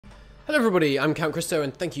Hello everybody, I'm Count Christo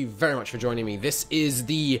and thank you very much for joining me. This is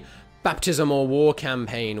the Baptism or War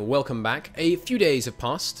campaign. Welcome back. A few days have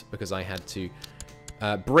passed because I had to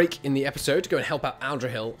break in the episode to go and help out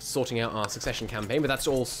Aldrahill sorting out our succession campaign, but that's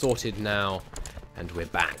all sorted now and we're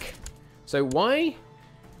back. So why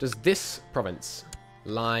does this province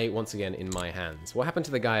lie once again in my hands? What happened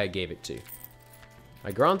to the guy I gave it to?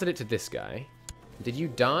 I granted it to this guy. Did you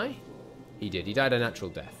die? He did. He died a natural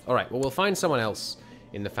death. Alright, well we'll find someone else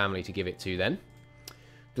in the family to give it to then.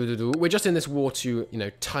 We're just in this war to, you know,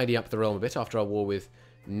 tidy up the realm a bit after our war with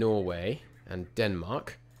Norway and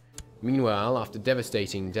Denmark. Meanwhile, after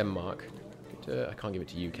devastating Denmark, I can't give it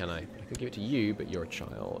to you, can I? I could give it to you, but you're a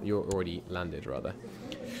child. You're already landed, rather.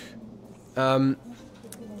 To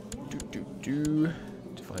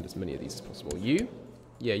find as many of these as possible. You?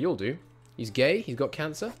 Yeah, you'll do. He's gay. He's got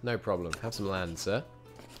cancer. No problem. Have some land, sir.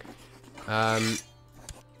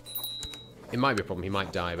 It might be a problem. He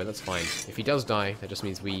might die, but that's fine. If he does die, that just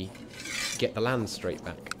means we get the land straight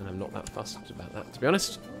back, and I'm not that fussed about that, to be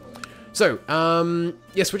honest. So,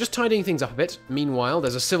 yes, we're just tidying things up a bit. Meanwhile,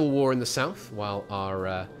 there's a civil war in the south, while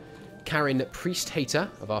our Karen priest-hater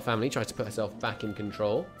of our family tries to put herself back in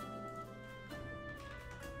control.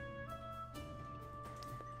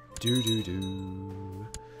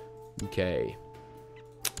 Okay.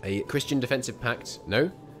 A Christian defensive pact.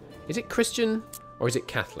 No? Is it Christian or is it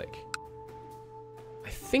Catholic? I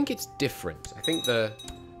think it's different. I think the...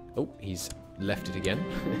 Oh, he's left it again.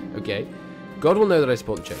 Okay. God will know that I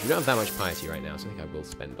support the church. We don't have that much piety right now, so I think I will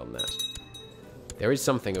spend on that. There is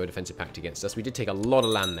something of a defensive pact against us. We did take a lot of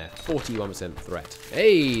land there. 41% threat.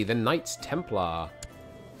 Hey, the Knights Templar.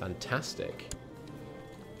 Fantastic.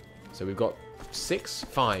 So we've got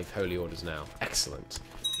 5 holy orders now. Excellent.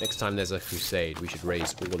 Next time there's a crusade, we should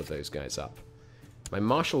raise all of those guys up. My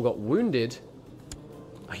marshal got wounded.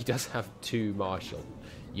 Oh, he does have 2 marshal.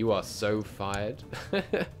 You are so fired.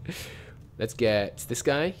 Let's get this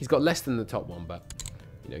guy. He's got less than the top one, but,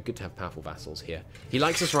 you know, good to have powerful vassals here. He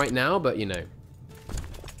likes us right now, but, you know,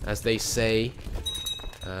 as they say,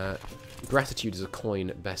 gratitude is a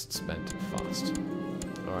coin best spent fast.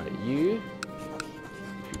 Alright, you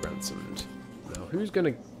be ransomed. Now, who's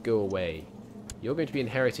going to go away? You're going to be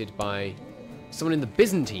inherited by someone in the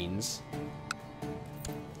Byzantines.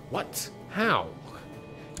 What? How?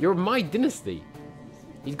 You're my dynasty.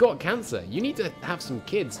 He's got cancer. You need to have some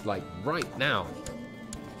kids, like, right now.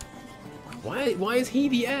 Why is he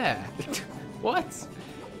the heir? What?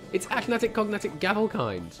 It's agnatic, cognatic,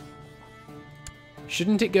 gavelkind.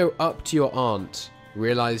 Shouldn't it go up to your aunt?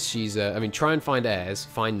 Realize she's I mean, try and find heirs,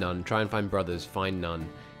 find none. Try and find brothers, find none.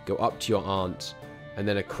 Go up to your aunt, and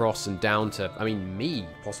then across and down to, I mean, me,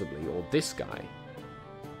 possibly, or this guy.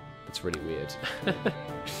 That's really weird.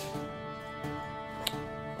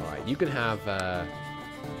 Alright, you can have,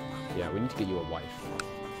 yeah, we need to get you a wife.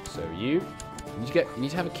 So you need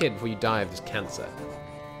to have a kid before you die of this cancer.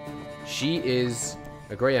 She is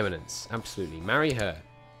a grey eminence, absolutely. Marry her.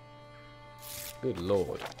 Good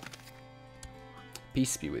lord.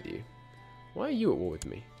 Peace be with you. Why are you at war with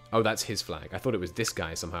me? Oh, that's his flag. I thought it was this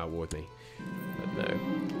guy somehow at war with me. But no.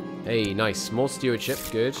 Hey, nice. More stewardship.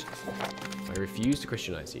 Good. I refuse to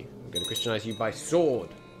Christianize you. I'm going to Christianize you by sword.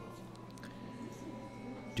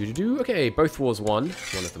 Okay, both wars won.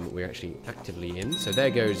 One of them we're actually actively in. So there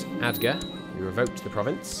goes Adgar. We revoked the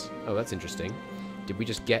province. Oh, that's interesting. Did we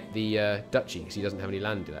just get the duchy because he doesn't have any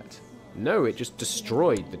land yet? No, it just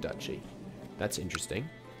destroyed the duchy. That's interesting.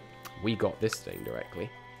 We got this thing directly.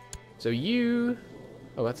 So you...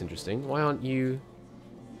 Oh, that's interesting. Why aren't you...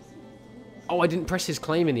 Oh, I didn't press his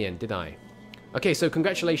claim in the end, did I? Okay, so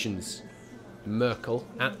congratulations, Merkel.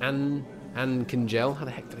 Anne Kingel. How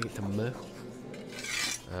the heck did I get to Merkel?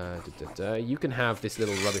 You can have this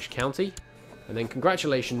little rubbish county. And then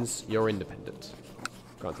congratulations, you're independent.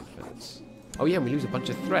 Granted independence. Oh yeah, we lose a bunch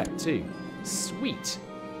of threat too. Sweet.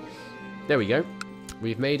 There we go.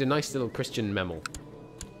 We've made a nice little Christian memel.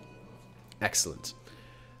 Excellent.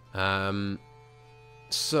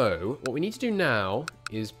 So, what we need to do now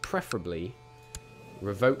is preferably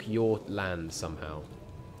revoke your land somehow.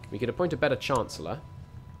 We could appoint a better chancellor.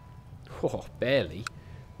 Oh, barely.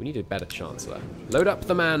 We need a better chancellor. Load up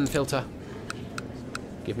the man filter.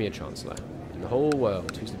 Give me a chancellor. In the whole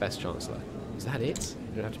world, who's the best chancellor? Is that it?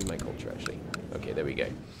 You don't have to be my culture, actually. Okay, there we go.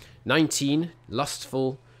 19.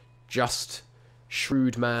 Lustful, just,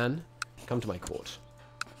 shrewd man. Come to my court.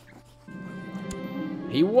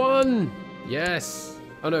 He won! Yes!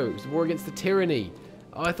 Oh no, it was a war against the tyranny.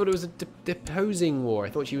 Oh, I thought it was a deposing war. I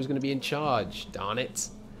thought she was going to be in charge. Darn it.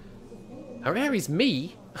 Her heir is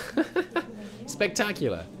me?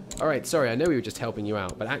 Spectacular. Alright, sorry, I know we were just helping you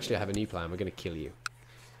out, but actually I have a new plan. We're going to kill you.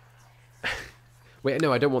 Wait,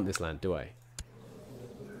 no, I don't want this land, do I?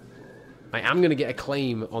 I am going to get a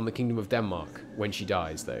claim on the Kingdom of Denmark when she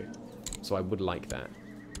dies, though. So I would like that.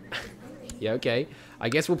 Yeah, okay. I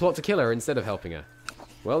guess we'll plot to kill her instead of helping her.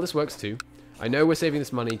 Well, this works too. I know we're saving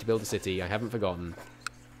this money to build a city. I haven't forgotten.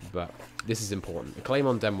 But this is important. A claim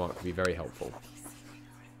on Denmark would be very helpful.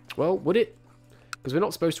 Well, would it? Because we're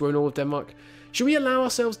not supposed to own all of Denmark. Should we allow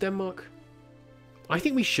ourselves Denmark? I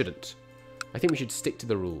think we shouldn't. I think we should stick to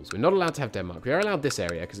the rules. We're not allowed to have Denmark. We are allowed this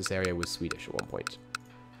area because this area was Swedish at one point.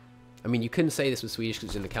 I mean, you couldn't say this was Swedish because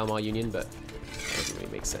it's in the Kalmar Union, but that doesn't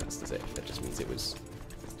really make sense, does it? That just means it was...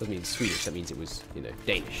 doesn't mean Swedish, that means it was, you know,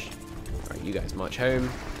 Danish. Alright, you guys march home.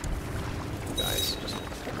 You guys, just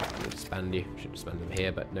disband you. Should disband them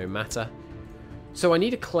here, but no matter. So I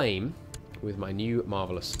need a claim with my new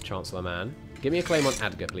marvellous Chancellor man. Give me a claim on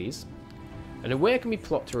Adga, please. And then where can we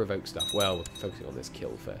plot to revoke stuff? Well, we're focusing on this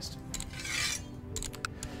kill first.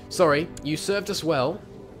 Sorry, you served us well.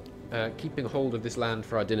 Keeping hold of this land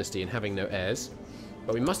for our dynasty and having no heirs.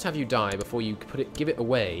 But we must have you die before you give it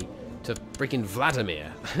away to freaking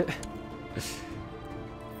Vladimir.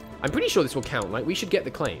 I'm pretty sure this will count. Like, we should get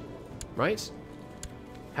the claim, right?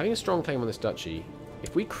 Having a strong claim on this duchy.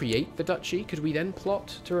 If we create the duchy, could we then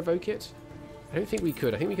plot to revoke it? I don't think we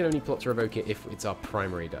could. I think we can only plot to revoke it if it's our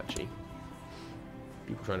primary duchy.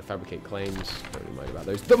 People trying to fabricate claims. Don't really mind about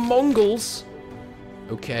those. The Mongols!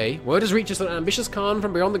 Okay. Word has reached us that an ambitious Khan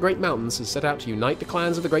from beyond the Great Mountains has set out to unite the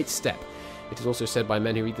clans of the Great Steppe. It is also said by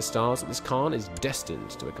men who read the stars that this Khan is destined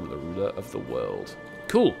to become the ruler of the world.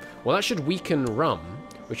 Cool. Well, that should weaken Rum,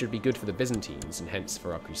 which would be good for the Byzantines and hence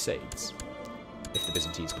for our Crusades. If the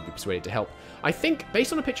Byzantines could be persuaded to help. I think,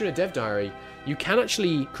 based on a picture in a dev diary, you can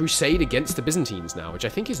actually crusade against the Byzantines now, which I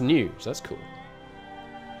think is new, so that's cool.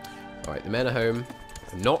 Alright, the men are home.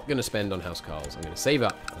 I'm not going to spend on housecarls. I'm going to save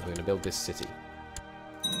up, and I'm going to build this city.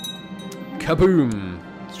 Kaboom!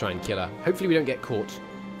 Let's try and kill her. Hopefully we don't get caught.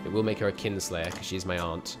 It will make her a kinslayer, because she is my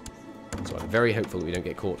aunt. So I'm very hopeful that we don't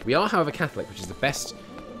get caught. We are, however, Catholic, which is the best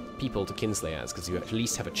people to kinslay as, because you at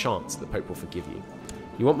least have a chance that the Pope will forgive you.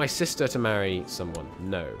 You want my sister to marry someone?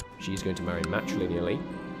 No. She's going to marry matrilineally.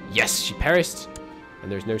 Yes, she perished!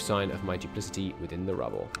 And there's no sign of my duplicity within the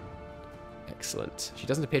rubble. Excellent. She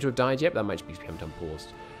doesn't appear to have died yet, but that might be because we haven't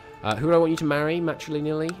unpaused. Who do I want you to marry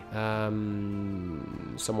matrilineally?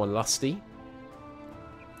 Someone lusty.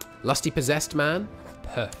 Lusty possessed man?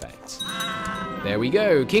 Perfect. There we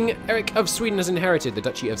go. King Eric of Sweden has inherited the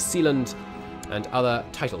Duchy of Sealand and other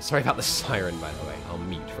titles. Sorry about the siren, by the way. I'll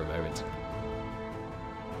mute for a moment.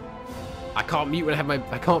 I can't mute when I have my...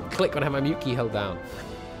 I can't click when I have my mute key held down.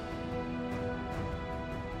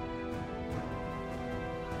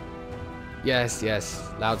 Yes, yes.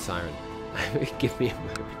 Loud siren. Give me a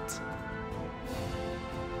moment.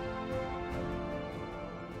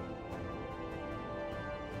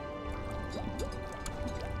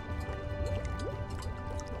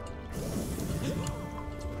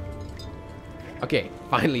 Okay,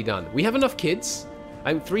 finally done. We have enough kids.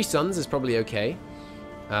 3 sons is probably okay.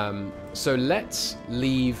 So let's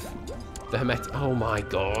leave the Hermetic... Oh my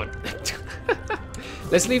god.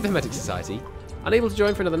 Let's leave the Hermetic Society. Unable to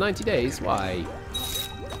join for another 90 days? Why?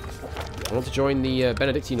 I want to join the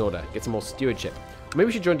Benedictine Order. Get some more stewardship. Maybe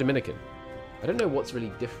we should join Dominican. I don't know what's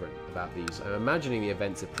really different about these. I'm imagining the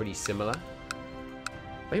events are pretty similar.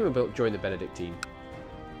 Maybe we'll join the Benedictine.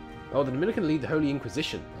 Oh, the Dominican lead the Holy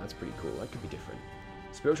Inquisition. That's pretty cool. That could be different.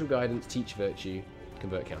 Spiritual guidance, teach virtue,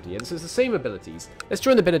 convert county. Yeah, this is the same abilities. Let's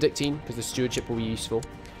join the Benedictine, because the stewardship will be useful.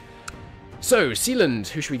 So, Sealand,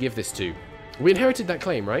 who should we give this to? We inherited that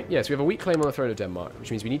claim, right? Yes, we have a weak claim on the throne of Denmark,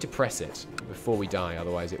 which means we need to press it before we die,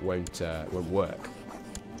 otherwise it won't work.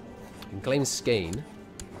 We can claim Skane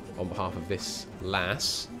on behalf of this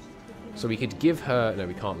lass. So we could give her... No,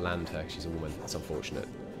 we can't land her, because she's a woman. That's unfortunate.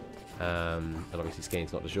 And obviously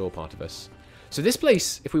Skane's not the jour part of us. So this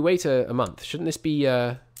place, if we wait a month, shouldn't this be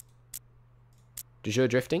de jure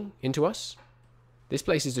drifting into us? This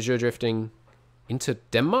place is de jure drifting into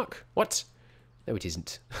Denmark? What? No, it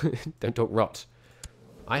isn't. Don't talk rot.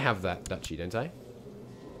 I have that duchy, don't I?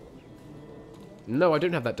 No, I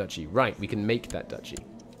don't have that duchy. Right, we can make that duchy.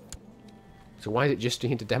 So why is it just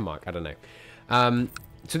into Denmark? I don't know.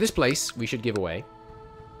 So this place we should give away.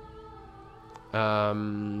 Who are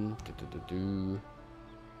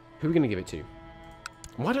we going to give it to?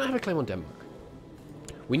 Why don't I have a claim on Denmark?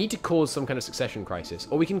 We need to cause some kind of succession crisis.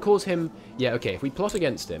 Or we can cause him... Yeah, okay, if we plot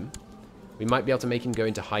against him, we might be able to make him go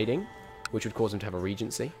into hiding, which would cause him to have a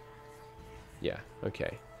regency. Yeah,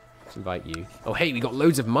 okay. Let's invite you. Oh, hey, we got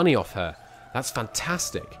loads of money off her. That's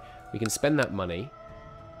fantastic. We can spend that money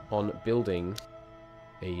on building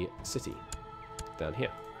a city. Down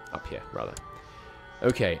here. Up here, rather.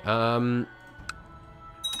 Okay, I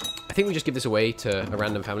think we just give this away to a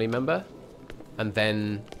random family member, and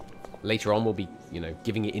then later on we'll be, you know,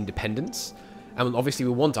 giving it independence. And obviously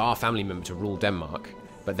we want our family member to rule Denmark,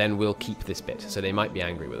 but then we'll keep this bit. So they might be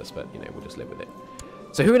angry with us, but, you know, we'll just live with it.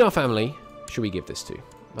 So who in our family should we give this to?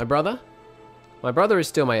 My brother? My brother is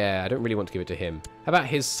still my heir. I don't really want to give it to him. How about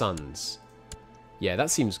his sons? Yeah, that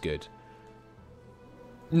seems good.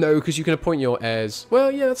 No, because you can appoint your heirs. Well,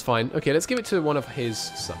 yeah, that's fine. Okay, let's give it to one of his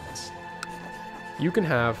sons. You can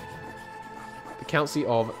have the Council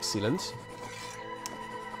of Sealand.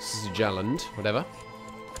 Sjaland, whatever.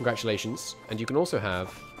 Congratulations. And you can also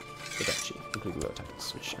have the duchy, including lower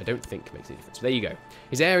titles, which I don't think makes any difference. But there you go.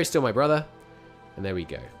 His heir is still my brother. And there we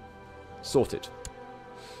go. Sorted.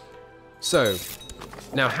 So,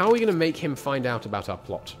 now how are we going to make him find out about our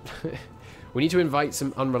plot? We need to invite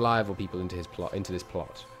some unreliable people into his plot, into this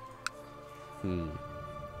plot. I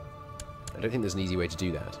don't think there's an easy way to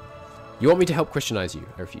do that. You want me to help Christianize you?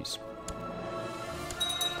 I refuse.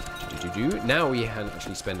 Now we can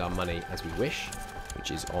actually spend our money as we wish,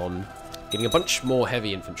 which is on getting a bunch more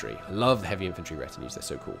heavy infantry. I love the heavy infantry retinues, they're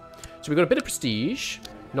so cool. So we've got a bit of prestige,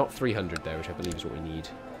 not 300 there, which I believe is what we need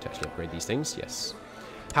to actually upgrade these things, yes.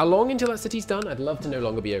 How long until that city's done? I'd love to no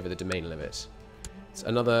longer be over the domain limit. It's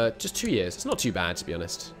another, just 2 years. It's not too bad, to be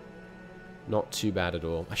honest. Not too bad at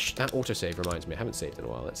all. That autosave reminds me, I haven't saved in a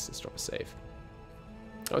while. Let's drop a save.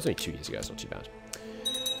 Oh, it's only 2 years ago, it's not too bad.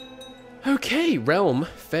 Okay, realm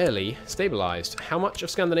fairly stabilized. How much of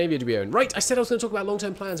Scandinavia do we own? Right, I said I was going to talk about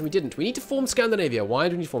long-term plans and we didn't. We need to form Scandinavia. Why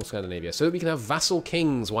do we need to form Scandinavia? So that we can have vassal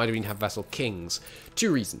kings. Why do we need to have vassal kings?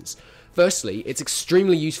 2 reasons. Firstly, it's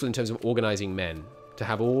extremely useful in terms of organizing men, to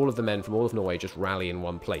have all of the men from all of Norway just rally in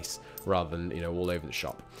one place, rather than, you know, all over the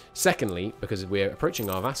shop. Secondly, because we're approaching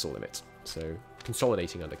our vassal limit, so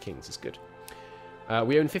consolidating under kings is good.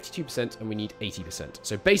 We own 52% and we need 80%.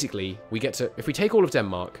 So basically, we get to, if we take all of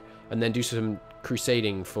Denmark and then do some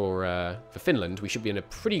crusading for Finland, we should be in a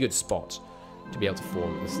pretty good spot to be able to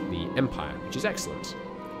form the empire, which is excellent.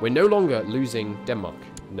 We're no longer losing Denmark.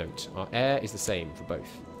 Note, our heir is the same for both.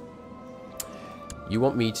 You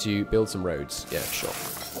want me to build some roads? Yeah, sure.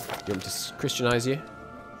 You want me to Christianize you?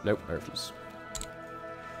 Nope, I refuse.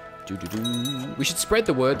 We should spread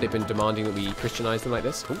the word. They've been demanding that we Christianize them like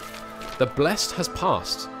this. Ooh. The blessed has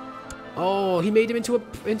passed. Oh, he made him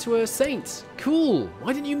into a saint. Cool.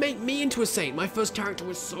 Why didn't you make me into a saint? My first character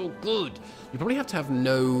was so good. You probably have to have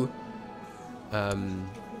no...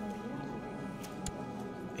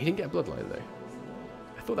 He didn't get a bloodline, though.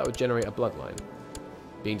 I thought that would generate a bloodline.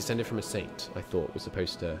 Being descended from a saint, I thought, was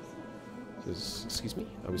supposed to... Excuse me?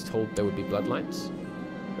 I was told there would be bloodlines?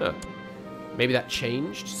 Oh. Maybe that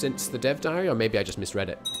changed since the dev diary, or maybe I just misread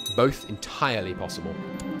it. Both entirely possible.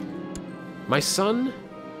 My son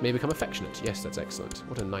may become affectionate. Yes, that's excellent.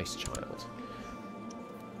 What a nice child.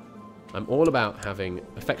 I'm all about having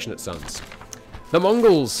affectionate sons. The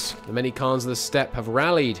Mongols, the many Khans of the steppe, have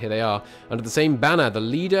rallied. Here they are. Under the same banner, the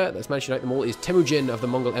leader that's managed to unite them all is Temujin of the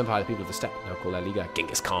Mongol Empire. The people of the steppe now call their leader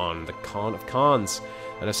Genghis Khan, the Khan of Khans,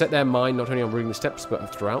 and have set their mind not only on ruling the steppes,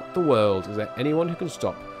 but throughout the world. Is there anyone who can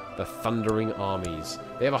stop the thundering armies?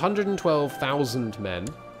 They have 112,000 men,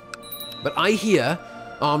 but I hear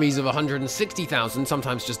armies of 160,000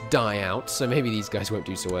 sometimes just die out, so maybe these guys won't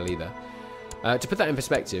do so well either. To put that in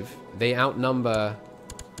perspective, they outnumber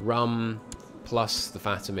Rum, plus the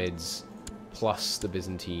Fatimids, plus the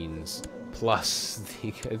Byzantines, plus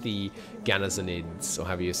the Ganazanids, or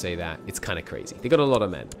however you say that. It's kind of crazy. They got a lot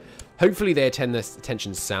of men. Hopefully they attend their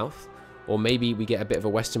attention south, or maybe we get a bit of a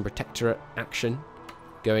Western Protectorate action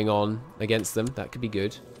going on against them. That could be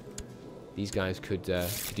good. These guys could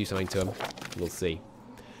do something to them. We'll see.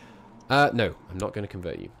 No, I'm not going to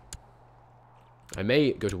convert you. I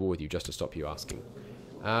may go to war with you just to stop you asking.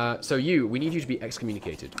 So we need you to be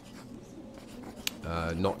excommunicated.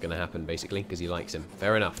 Not going to happen, basically, because he likes him.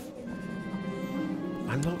 Fair enough.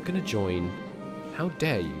 I'm not going to join. How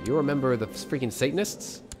dare you? You're a member of the freaking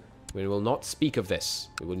Satanists? We will not speak of this.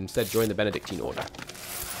 We will instead join the Benedictine Order.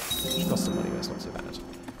 Which costs some money, that's not so bad.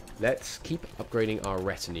 Let's keep upgrading our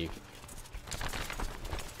retinue.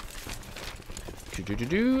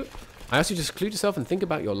 I ask you to seclude yourself and think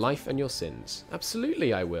about your life and your sins.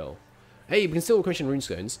 Absolutely, I will. Hey, we can still commission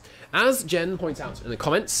runestones. As Jen points out in the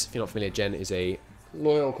comments, if you're not familiar, Jen is a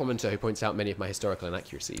loyal commenter who points out many of my historical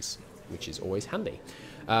inaccuracies, which is always handy.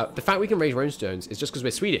 The fact we can raise runestones is just because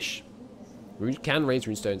we're Swedish. We can raise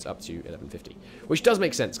runestones up to 1150, which does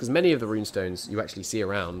make sense, because many of the runestones you actually see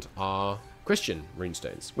around are Christian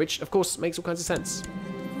runestones, which, of course, makes all kinds of sense.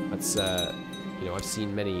 That's, you know, I've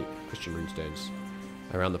seen many Christian runestones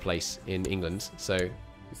around the place in England, so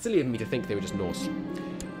It's silly of me to think they were just Norse.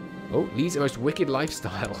 Oh, leads a most wicked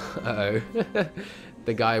lifestyle. Uh-oh.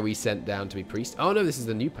 The guy we sent down to be priest. Oh, no, this is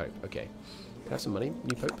the new pope. Okay. Can I have some money,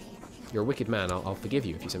 new pope? You're a wicked man. I'll forgive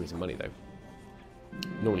you if you send me some money, though.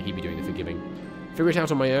 Normally he'd be doing the forgiving. Figure it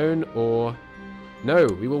out on my own, or... No,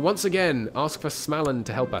 we will once again ask for Smalland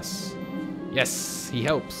to help us. Yes, he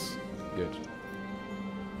helps. Good.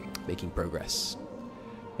 Making progress.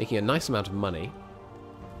 Making a nice amount of money.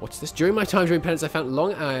 What's this? During my time during penance, I found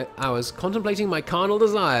long hours contemplating my carnal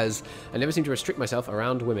desires. I never seem to restrict myself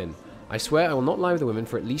around women. I swear I will not lie with a woman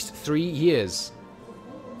for at least 3 years.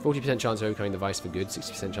 40% chance of overcoming the vice for good,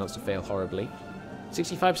 60% chance to fail horribly.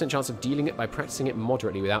 65% chance of dealing it by practicing it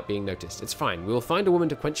moderately without being noticed. It's fine. We will find a woman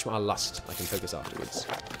to quench our lust. I can focus afterwards.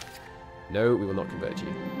 No, we will not convert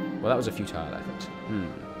you. Well, that was a futile effort.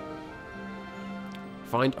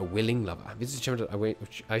 Find a willing lover. This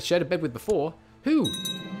is I shared a bed with before. Who?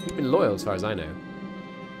 You've been loyal as far as I know.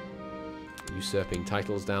 Usurping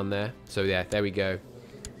titles down there. So yeah, there we go.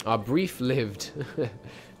 Our brief-lived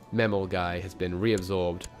Memel guy has been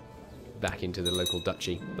reabsorbed back into the local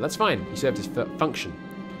duchy. But that's fine. He served his function.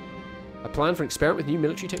 A plan for an experiment with new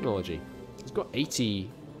military technology. He's got 80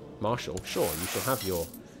 martial. Sure, you shall have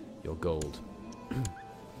your gold.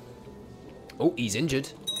 Oh, he's injured.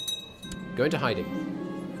 Go into hiding.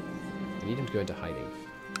 I need him to go into hiding.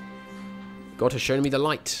 God has shown me the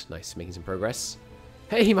light. Nice, making some progress.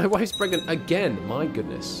 Hey, my wife's pregnant again. My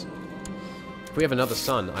goodness. If we have another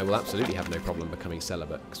son, I will absolutely have no problem becoming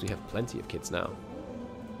celibate, because we have plenty of kids now.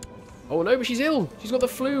 Oh no, but she's ill. She's got the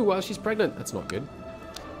flu while she's pregnant. That's not good.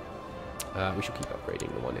 We should keep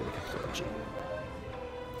upgrading the one in the capital duchy.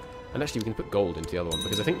 And actually, we can put gold into the other one,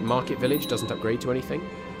 because I think Market Village doesn't upgrade to anything,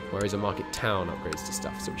 whereas a Market Town upgrades to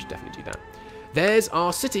stuff, so we should definitely do that. There's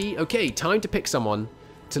our city. Okay, time to pick someone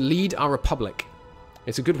to lead our republic.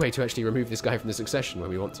 It's a good way to actually remove this guy from the succession when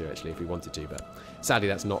we want to, actually, if we wanted to, but sadly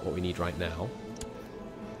that's not what we need right now.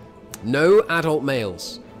 No adult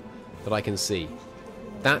males that I can see.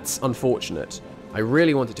 That's unfortunate. I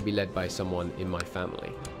really want it to be led by someone in my family.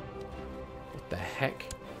 What the heck?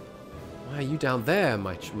 Why are you down there,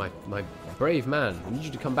 my brave man? I need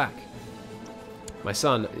you to come back. My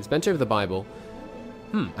son is bent over the Bible.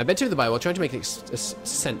 I bent over the Bible, trying to make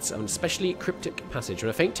sense of an especially cryptic passage when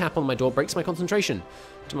a faint tap on my door breaks my concentration.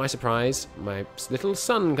 To my surprise, my little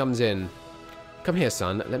son comes in. Come here,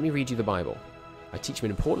 son. Let me read you the Bible. I teach him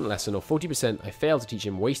an important lesson, or 40% I fail to teach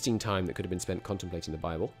him, wasting time that could have been spent contemplating the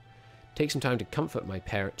Bible. Take some time to comfort my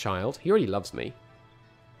child. He already loves me.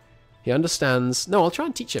 He understands... No, I'll try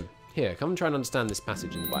and teach him. Here, come and try and understand this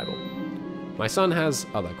passage in the Bible. My son has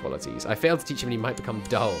other qualities. I failed to teach him and he might become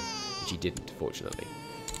dull, which he didn't, fortunately.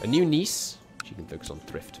 A new niece. She can focus on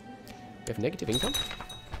thrift. We have negative income.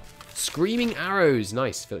 Screaming arrows.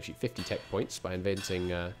 Nice. 50 tech points by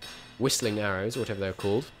inventing whistling arrows, or whatever they're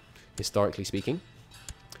called, historically speaking.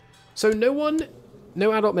 So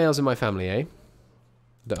no adult males in my family, eh?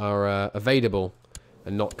 That are available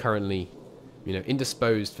and not currently, you know,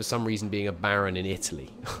 indisposed for some reason being a baron in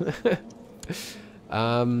Italy. It's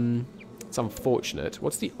unfortunate.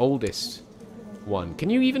 What's the oldest one? Can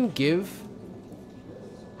you even give...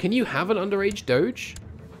 Can you have an underage doge?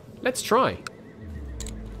 Let's try.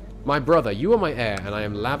 My brother, you are my heir, and I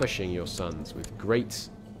am lavishing your sons with great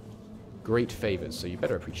favors, so you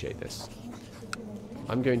better appreciate this.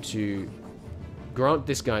 I'm going to grant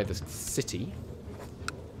this guy the city.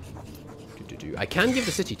 I can give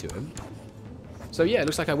the city to him. So yeah, it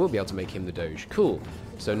looks like I will be able to make him the doge. Cool.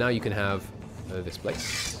 So now you can have this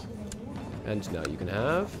place. And now you can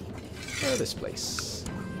have this place.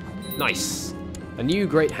 Nice. A new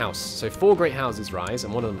great house. So 4 great houses rise,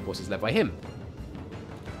 and one of them, of course, is led by him.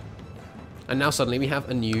 And now suddenly we have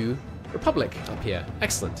a new republic up here.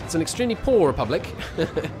 Excellent. It's an extremely poor republic.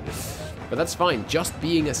 But that's fine. Just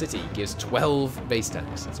being a city gives 12 base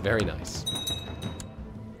tax. It's very nice.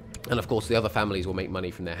 And of course the other families will make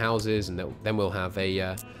money from their houses, and then we'll have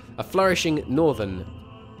a flourishing northern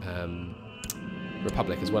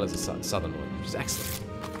republic as well as a southern one, which is excellent.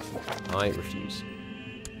 I refuse.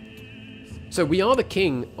 So we are the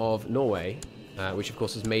king of Norway, which of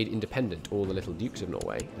course has made independent all the little dukes of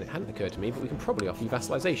Norway. And it hadn't occurred to me, but we can probably offer you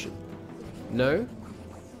vassalization. No?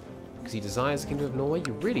 Because he desires the kingdom of Norway?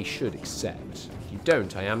 You really should accept. If you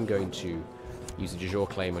don't, I am going to use a de jure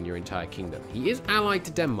claim on your entire kingdom. He is allied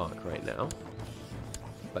to Denmark right now.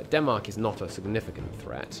 But Denmark is not a significant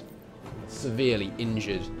threat. Severely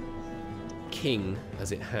injured king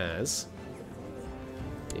as it has.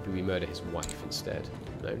 Maybe we murder his wife instead.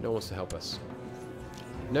 No, no one wants to help us.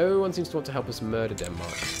 No one seems to want to help us murder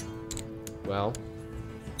Denmark. Well,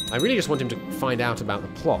 I really just want him to find out about the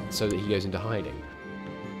plot so that he goes into hiding.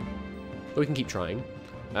 But we can keep trying.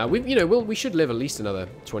 We should live at least another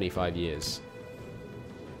 25 years.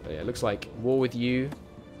 But yeah, it looks like war with you.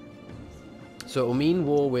 So it will mean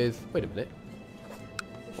war with... Wait a minute.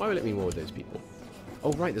 Why will it mean war with those people?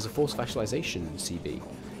 Oh, right, there's a forced vassalization, CB.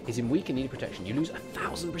 Is in weak and needed protection. You lose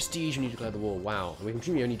 1,000 prestige when you declare the war. Wow. And we can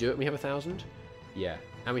presumably only do it when we have 1,000? Yeah.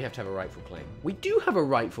 And we have to have a rightful claim. We do have a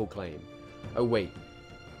rightful claim. Oh, wait.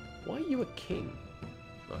 Why are you a king?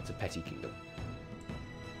 Oh, it's a petty kingdom.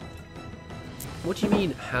 What do you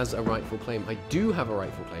mean, has a rightful claim? I do have a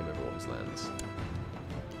rightful claim over all his lands.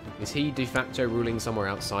 Is he de facto ruling somewhere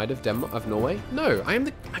outside of Norway? No, I am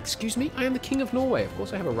the... Excuse me? I am the king of Norway. Of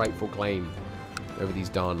course I have a rightful claim over these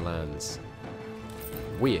darn lands.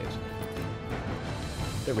 Weird.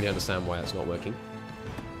 Don't really understand why that's not working.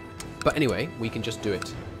 But anyway, we can just do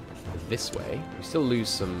it this way. We still lose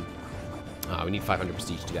some... we need 500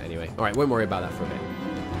 prestige to do that anyway. Alright, won't worry about that for a bit.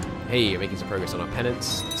 Hey, we're making some progress on our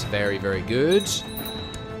penance. It's very, very good.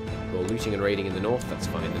 We're looting and raiding in the north. That's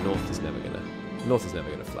fine. The north is never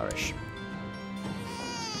gonna flourish.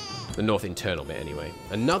 The north internal bit anyway.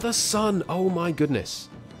 Another son! Oh my goodness.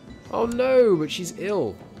 Oh no, but she's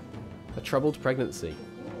ill. A troubled pregnancy.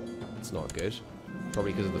 That's not good.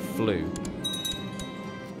 Probably because of the flu.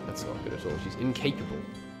 That's not good at all. She's incapable.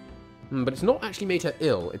 But it's not actually made her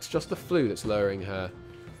ill. It's just the flu that's lowering her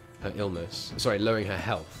illness. Sorry, lowering her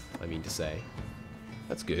health, I mean to say.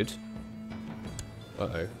 That's good.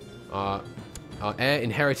 Uh-oh. Our heir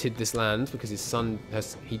inherited this land because his son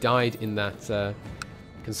he died in that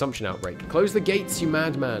consumption outbreak. Close the gates, you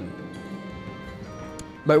madman.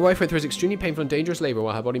 My wife went through his extremely painful and dangerous labor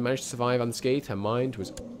while her body managed to survive unscathed. Her mind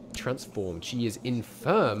was transformed. She is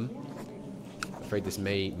infirm. I'm afraid this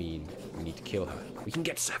may mean we need to kill her. We can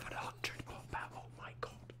get 700 more power. Oh my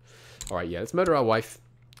god. Alright, yeah, let's murder our wife.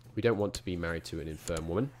 We don't want to be married to an infirm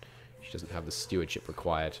woman. She doesn't have the stewardship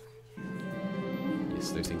required.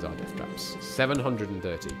 Yes, those things are death traps.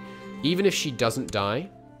 730. Even if she doesn't die,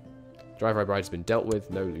 drive-by bride has been dealt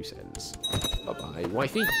with. No loose ends. Bye-bye,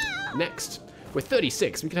 wifey. Next. We're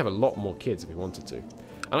 36. We could have a lot more kids if we wanted to.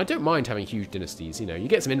 And I don't mind having huge dynasties. You know, you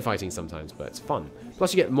get some infighting sometimes, but it's fun.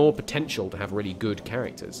 Plus, you get more potential to have really good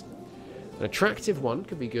characters. An attractive one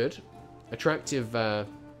could be good. Attractive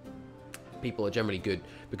people are generally good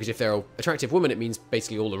because if they're an attractive woman, it means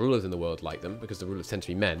basically all the rulers in the world like them because the rulers tend to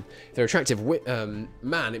be men. If they're an attractive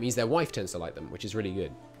man, it means their wife tends to like them, which is really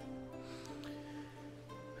good.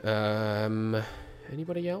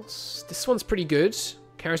 Anybody else? This one's pretty good.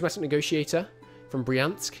 Charismatic negotiator from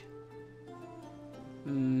Bryansk.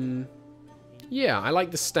 Yeah, I like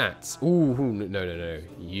the stats. Ooh, no.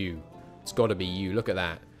 You. It's got to be you. Look at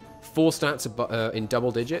that. 4 stats in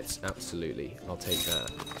double digits? Absolutely. I'll take that.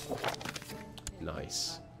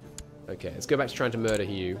 Nice. Okay, let's go back to trying to murder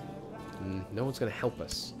Hugh. No one's going to help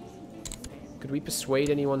us. Could we persuade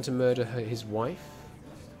anyone to murder his wife?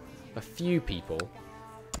 A few people.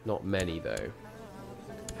 Not many, though.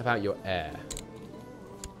 How about your heir?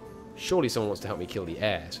 Surely someone wants to help me kill the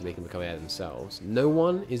heir so they can become heir themselves. No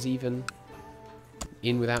one is even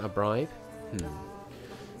in without a bribe?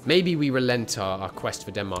 Maybe we relent our quest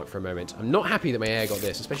for Denmark for a moment. I'm not happy that my heir got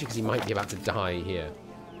this, especially because he might be about to die here.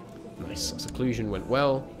 Nice. Seclusion went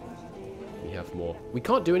well. We have more. We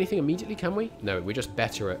can't do anything immediately, can we? No, we're just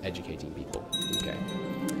better at educating people. Okay.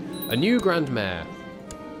 A new Grand Mayor.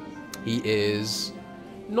 He is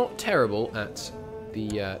not terrible at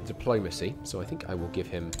the diplomacy, so I think I will give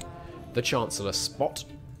him the Chancellor spot.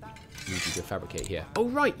 Need you to fabricate here. Oh,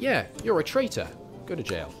 right, yeah. You're a traitor. Go to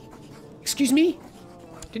jail. Excuse me?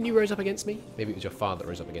 Didn't you rise up against me? Maybe it was your father that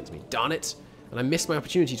rose up against me. Darn it. And I missed my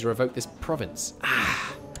opportunity to revoke this province.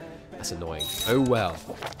 Ah, that's annoying. Oh, well.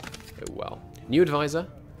 Oh, well. New advisor?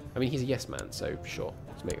 I mean, he's a yes man, so sure.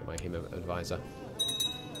 Let's make him an advisor.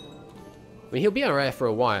 I mean, he'll be our heir for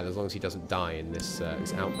a while as long as he doesn't die in this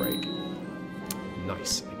outbreak.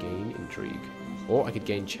 Nice. I gain intrigue. Or I could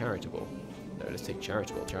gain charitable. No, let's take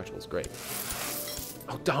charitable. Charitable's great.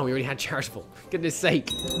 Oh, darn, we already had charitable. Goodness sake.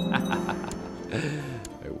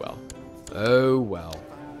 Oh, well. Oh, well.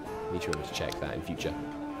 Need to remember to check that in future.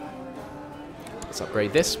 Let's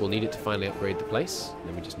upgrade this. We'll need it to finally upgrade the place. And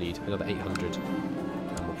then we just need another 800.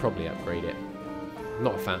 And we'll probably upgrade it. I'm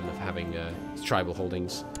not a fan of having tribal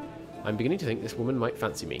holdings. I'm beginning to think this woman might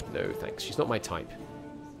fancy me. No, thanks. She's not my type.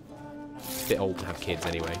 A bit old to have kids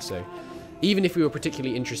anyway, so... Even if we were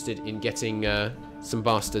particularly interested in getting some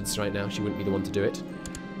bastards right now, she wouldn't be the one to do it.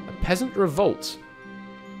 A peasant revolt.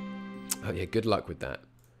 Oh yeah, good luck with that.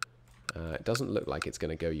 It doesn't look like it's going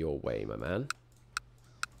to go your way, my man.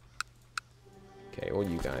 Okay, all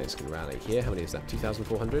you guys can rally here. How many is that?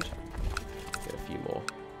 2,400? Get a few more.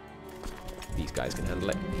 These guys can handle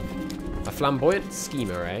it. A flamboyant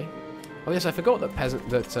schemer, eh? Oh yes, I forgot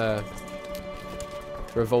that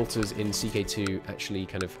revolters in CK2 actually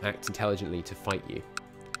kind of act intelligently to fight you.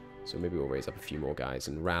 So maybe we'll raise up a few more guys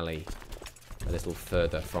and rally a little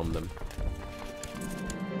further from them.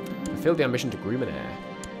 Fulfilled the ambition to groom an heir.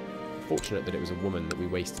 Fortunate that it was a woman that we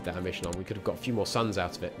wasted that ambition on. We could have got a few more sons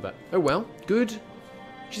out of it, but oh well. Good.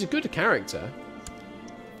 She's a good character.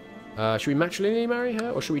 Should we matrilineally marry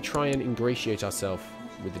her, or should we try and ingratiate ourselves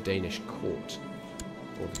with the Danish court?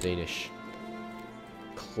 Or the Danish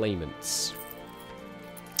claimants?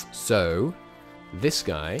 So, this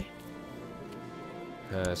guy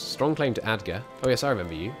has strong claim to Adgar. Oh yes, I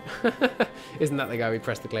remember you. Isn't that the guy we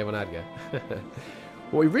pressed the claim on Adgar?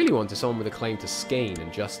 What we really want is someone with a claim to Skane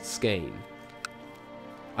and just Skane.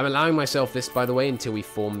 I'm allowing myself this, by the way, until we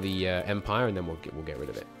form the empire, and then we'll get rid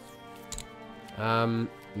of it.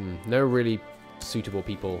 No really suitable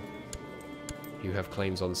people who have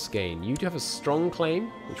claims on Skane. You do have a strong claim,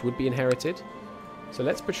 which would be inherited. So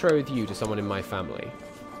let's betroth you to someone in my family.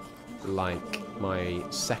 Like my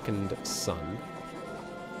second son.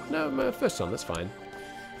 No, my first son, that's fine.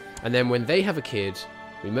 And then when they have a kid,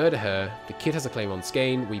 we murder her. The kid has a claim on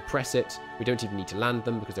Skane. We press it. We don't even need to land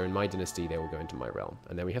them because they're in my dynasty. They will go into my realm.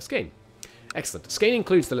 And then we have Skane. Excellent. Skane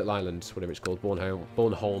includes the little island, whatever it's called.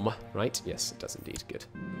 Bornholm, right? Yes, it does indeed. Good.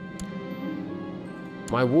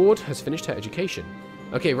 My ward has finished her education.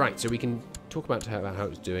 Okay, right. So we can talk about her about how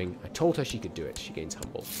it's doing. I told her she could do it. She gains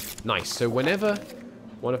humble. Nice. So whenever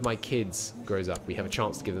one of my kids grows up, we have a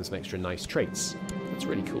chance to give them some extra nice traits. That's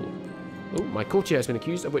really cool. Oh, my courtier has been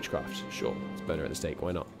accused of witchcraft. Sure, let's burn her at the stake.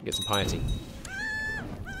 Why not? Get some piety.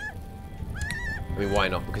 I mean, why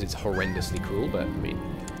not? Because it's horrendously cruel, but, I mean...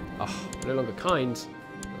 Oh, no longer kind.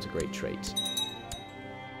 That's a great trait.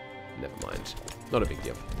 Never mind. Not a big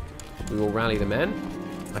deal. We will rally the men.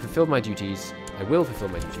 I fulfilled my duties. I will fulfill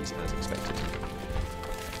my duties as expected.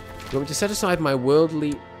 You want me to set aside my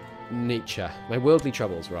worldly nature, my worldly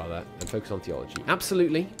troubles, rather, and focus on theology?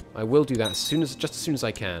 Absolutely. I will do that just as soon as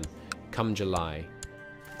I can. Come July.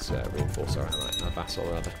 Let's reinforce our ally, our vassal,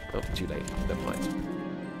 rather. Oh, too late. Never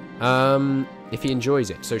mind. If he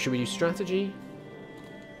enjoys it. So should we do strategy?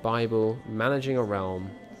 Bible, managing a realm.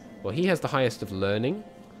 Well, he has the highest of learning.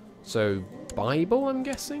 So, Bible, I'm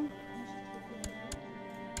guessing?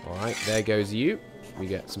 Alright, there goes you. We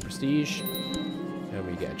get some prestige. And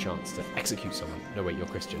we get a chance to execute someone. No, wait, you're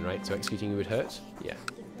Christian, right? So executing you would hurt? Yeah.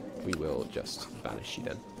 We will just banish you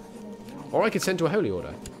then. Or I could send to a holy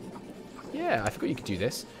order. Yeah, I forgot you could do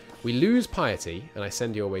this. We lose piety, and I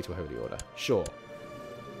send you away to a holy order. Sure.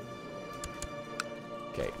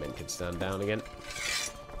 Okay, men can stand down again.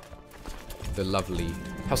 The lovely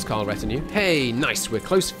Huscarl retinue. Hey, nice, we're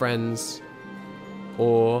close friends.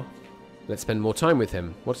 Or let's spend more time with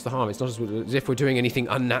him. What's the harm? It's not as if we're doing anything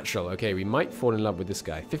unnatural. Okay, we might fall in love with this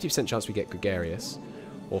guy. 50% chance we get gregarious.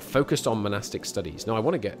 Or focused on monastic studies. No, I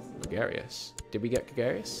want to get gregarious. Did we get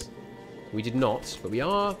gregarious? We did not, but we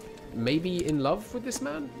are maybe in love with this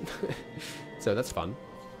man. So that's fun.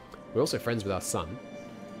 We're also friends with our son.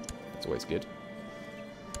 That's always good.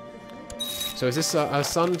 So is this our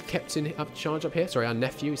son kept in charge up here? Sorry, our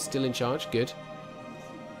nephew is still in charge. Good.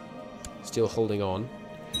 Still holding on.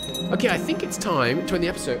 Okay, I think it's time to end the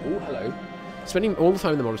episode. Oh, hello. Spending all the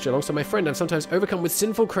time in the monastery alongside my friend, I'm sometimes overcome with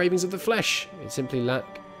sinful cravings of the flesh. It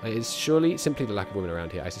is surely simply the lack of women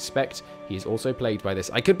around here. I suspect he is also plagued by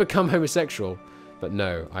this. I could become homosexual, but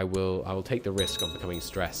no, I will take the risk of becoming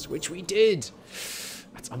stressed, which we did.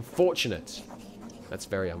 That's unfortunate. That's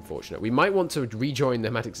very unfortunate. We might want to rejoin the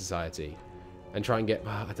Hermetic Society and try and get,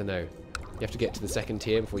 I don't know. You have to get to the second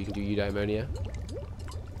tier before you can do eudaimonia.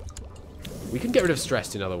 We can get rid of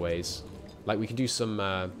stress in other ways. Like we can do some...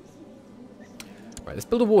 Right, let's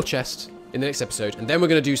build a war chest in the next episode, and then we're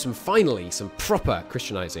going to do finally some proper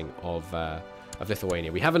Christianizing of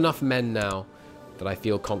Lithuania. We have enough men now that I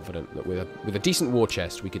feel confident that with a decent war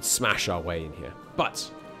chest, we could smash our way in here. But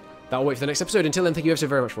that'll wait for the next episode. Until then, thank you ever so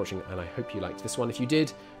very much for watching, and I hope you liked this one. If you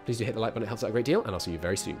did, please do hit the like button. It helps out a great deal, and I'll see you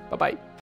very soon. Bye-bye.